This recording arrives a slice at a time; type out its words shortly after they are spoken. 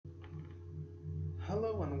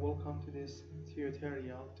Hello and welcome to this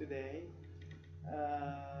tutorial. Today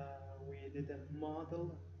we did a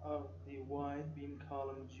model of the wide beam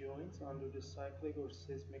column joints under the cyclic or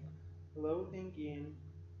seismic loading in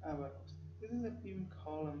Abaqus. This is a beam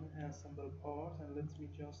column ensemble part, and let me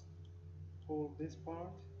just hold this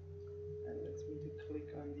part and let me to click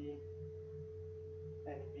on the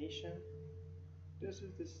animation. This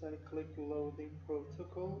is the cyclic loading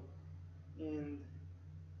protocol, and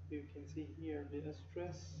you can see here the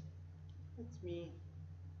stress. Let me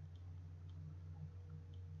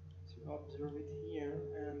to observe it here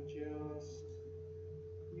and just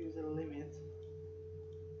use a limit,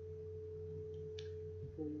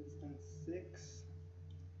 for instance 6.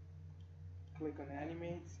 Click on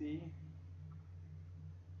animate, see,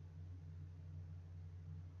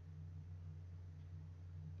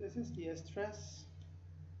 this is the stress.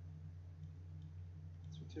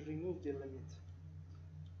 So to remove the limit,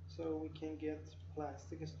 so we can get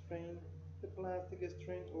plastic strain. The plastic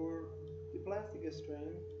strain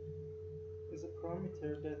is a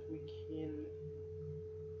parameter that we can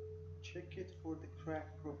check it for the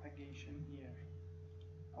crack propagation here.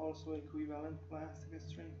 Also equivalent plastic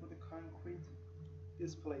strain for the concrete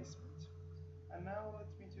displacement. And now let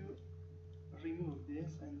me to remove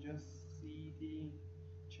this and just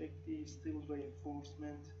check the steel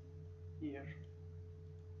reinforcement here.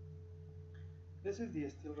 This is the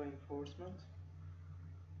steel reinforcement.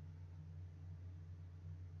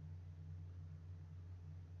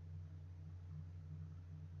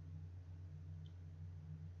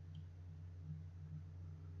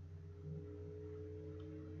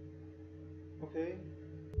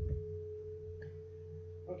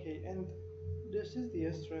 Okay, and this is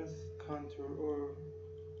the stress contour or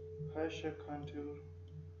pressure contour,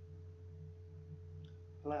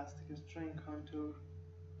 plastic strain contour,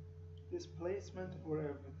 displacement, or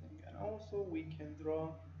everything. And also we can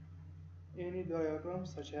draw any diagram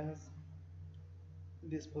such as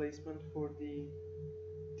displacement for the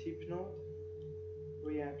tip node,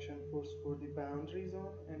 reaction force for the boundary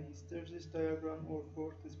zone, and hysteresis diagram or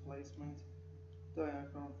force displacement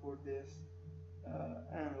diagram for this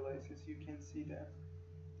analysis. You can see that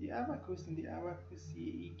the Abaqus in the Abaqus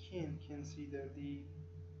CAE can consider the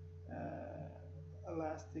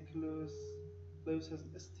elastic loses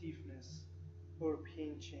stiffness or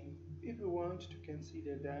pinching. If we want to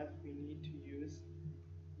consider that, we need to use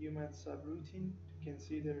UMAT subroutine to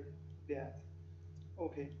consider that.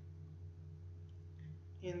 Okay,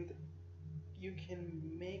 and you can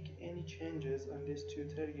make any changes on this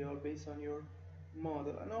tutorial based on your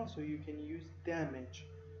model, and also you can use damage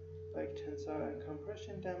like tensile and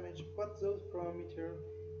compression damage, but those parameters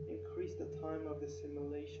increase the time of the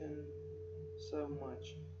simulation so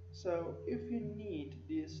much. So if you need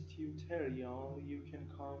this tutorial, you can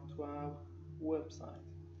come to our website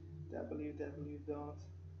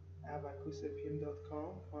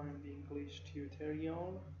www.abaqusapim.com, find the English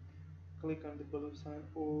tutorial, click on the blue sign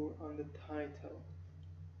or on the title.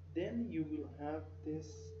 Then you will have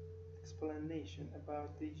this explanation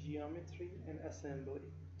about the geometry and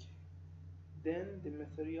assembly. Then the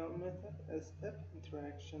material method, a step,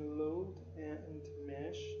 interaction, load and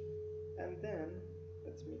mesh, and then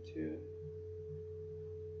let me to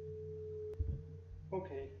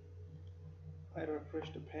okay, I refresh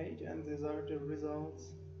the page and these are the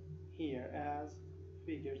results here as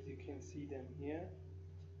figures. You can see them here.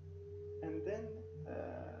 And then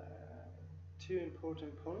two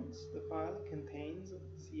important points: the file contains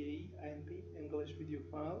CAE INP English video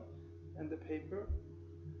file and the paper,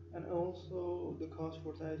 and also the cost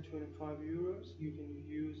for that is 25 euros. You can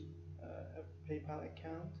use a PayPal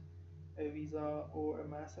account, a Visa or a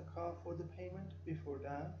MasterCard for the payment. Before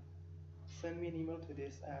that, send me an email to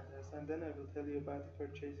this address and then I will tell you about the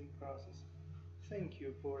purchasing process. Thank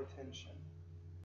you for attention.